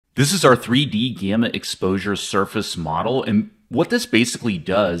This is our 3D gamma exposure surface model, and what this basically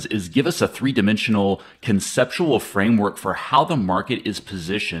does is give us a three-dimensional conceptual framework for how the market is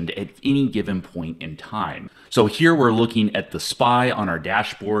positioned at any given point in time. So here we're looking at the SPY on our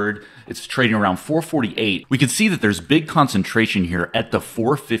dashboard. It's trading around 448. We can see that there's big concentration here at the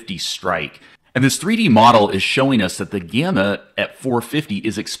 450 strike. And this 3D model is showing us that the gamma at 450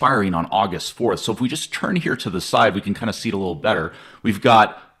 is expiring on August 4th. So if we just turn here to the side, we can kind of see it a little better. We've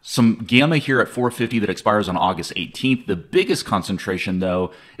got some gamma here at 450 that expires on August 18th. The biggest concentration,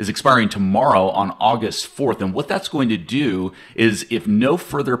 though, is expiring tomorrow on August 4th. And what that's going to do is if no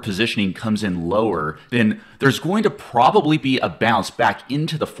further positioning comes in lower, then there's going to probably be a bounce back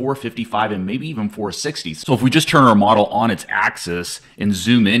into the 455 and maybe even 460. So if we just turn our model on its axis and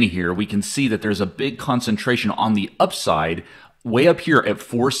zoom in here, we can see that there's a big concentration on the upside way up here at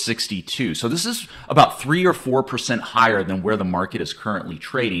 462. So this is about 3 or 4% higher than where the market is currently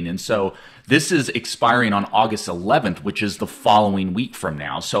trading. And so this is expiring on August 11th, which is the following week from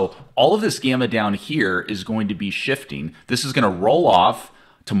now. So all of this gamma down here is going to be shifting. This is going to roll off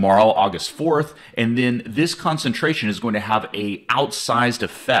tomorrow, August 4th, and then this concentration is going to have a outsized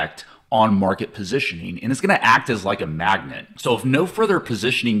effect on market positioning, and it's going to act as like a magnet. So if no further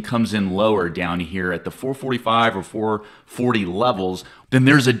positioning comes in lower down here at the 445 or 440 levels, then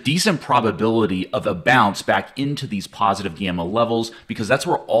there's a decent probability of a bounce back into these positive gamma levels because that's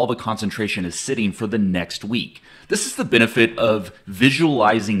where all the concentration is sitting for the next week. This is the benefit of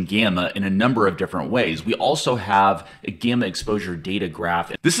visualizing gamma in a number of different ways. We also have a gamma exposure data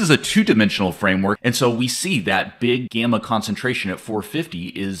graph. This is a two-dimensional framework, and so we see that big gamma concentration at 450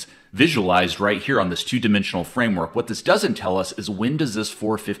 is visualized right here on this two-dimensional framework. What this doesn't tell us is when does this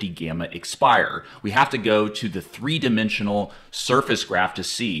 450 gamma expire? We have to go to the three-dimensional surface graph to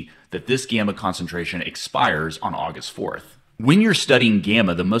see that this gamma concentration expires on August 4th. When you're studying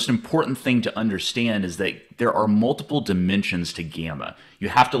gamma, the most important thing to understand is that there are multiple dimensions to gamma. You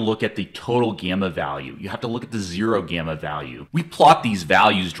have to look at the total gamma value. You have to look at the zero gamma value. We plot these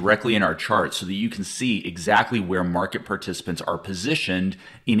values directly in our chart so that you can see exactly where market participants are positioned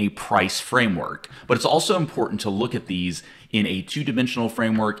in a price framework. But it's also important to look at these in a two-dimensional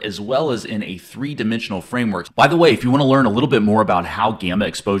framework as well as in a three-dimensional framework. By the way, if you want to learn a little bit more about how gamma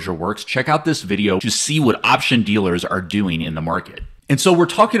exposure works, check out this video to see what option dealers are doing in the market. And so we're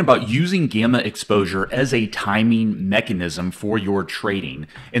talking about using gamma exposure as a timing mechanism for your trading.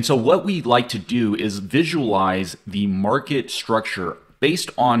 And so what we like to do is visualize the market structure based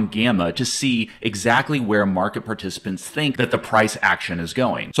on gamma to see exactly where market participants think that the price action is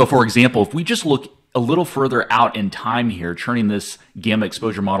going. So for example, if we just look a little further out in time here, turning this gamma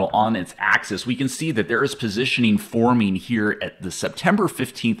exposure model on its axis, we can see that there is positioning forming here at the September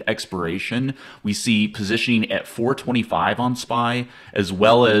 15th expiration. We see positioning at 425 on SPY as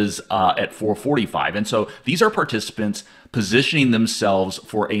well as at 445. And so these are participants positioning themselves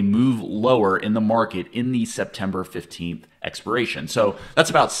for a move lower in the market in the September 15th expiration. So that's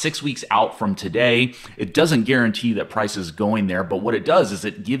about 6 weeks out from today. It doesn't guarantee that price is going there, but what it does is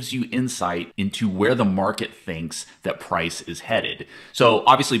it gives you insight into where the market thinks that price is headed. So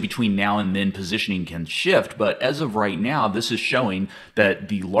obviously between now and then positioning can shift, but as of right now, this is showing that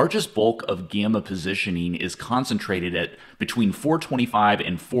the largest bulk of gamma positioning is concentrated at between 425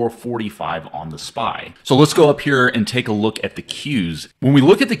 and 445 on the SPY. So let's go up here and take a look at the Qs. When we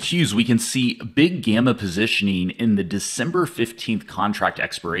look at the Qs, we can see big gamma positioning in the December 15th contract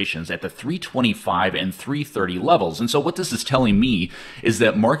expirations at the 325 and 330 levels. And so what this is telling me is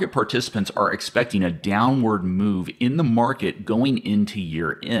that market participants are expecting a downward move in the market going into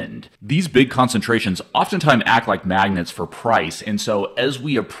year end. These big concentrations oftentimes act like magnets for price. And so as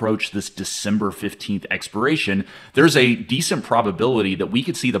we approach this December 15th expiration, there's a decent probability that we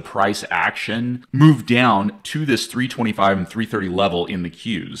could see the price action move down to this 325 and 330 level in the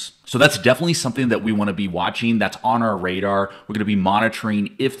Qs. So that's definitely something that we want to be watching. That's on our radar. We're going to be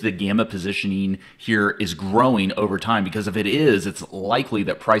monitoring if the gamma positioning here is growing over time, because if it is, it's likely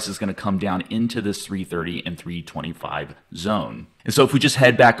that price is going to come down into this 330 and 325 zone. And so if we just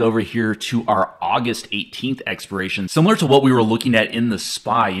head back over here to our August 18th expiration, similar to what we were looking at in the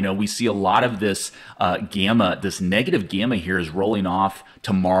SPY, we see a lot of this gamma, this negative gamma here is rolling off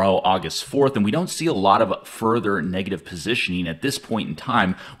tomorrow, August 4th, and we don't see a lot of further negative positioning at this point in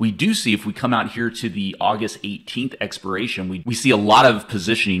time. We do see, if we come out here to the August 18th expiration, we see a lot of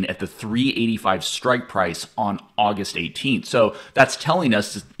positioning at the 385 strike price on August 18th. So that's telling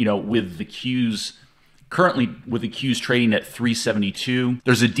us, with the Qs currently, with the Qs trading at 372,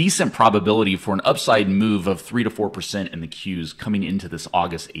 there's a decent probability for an upside move of 3 to 4% in the Qs coming into this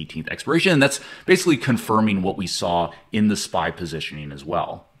August 18th expiration. And that's basically confirming what we saw in the SPY positioning as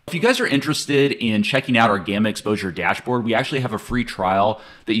well. If you guys are interested in checking out our gamma exposure dashboard, we actually have a free trial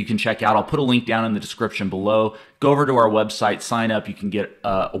that you can check out. I'll put a link down in the description below. Go over to our website, sign up. You can get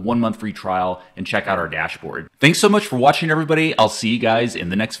a 1-month free trial and check out our dashboard. Thanks so much for watching, everybody. I'll see you guys in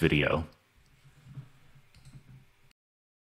the next video.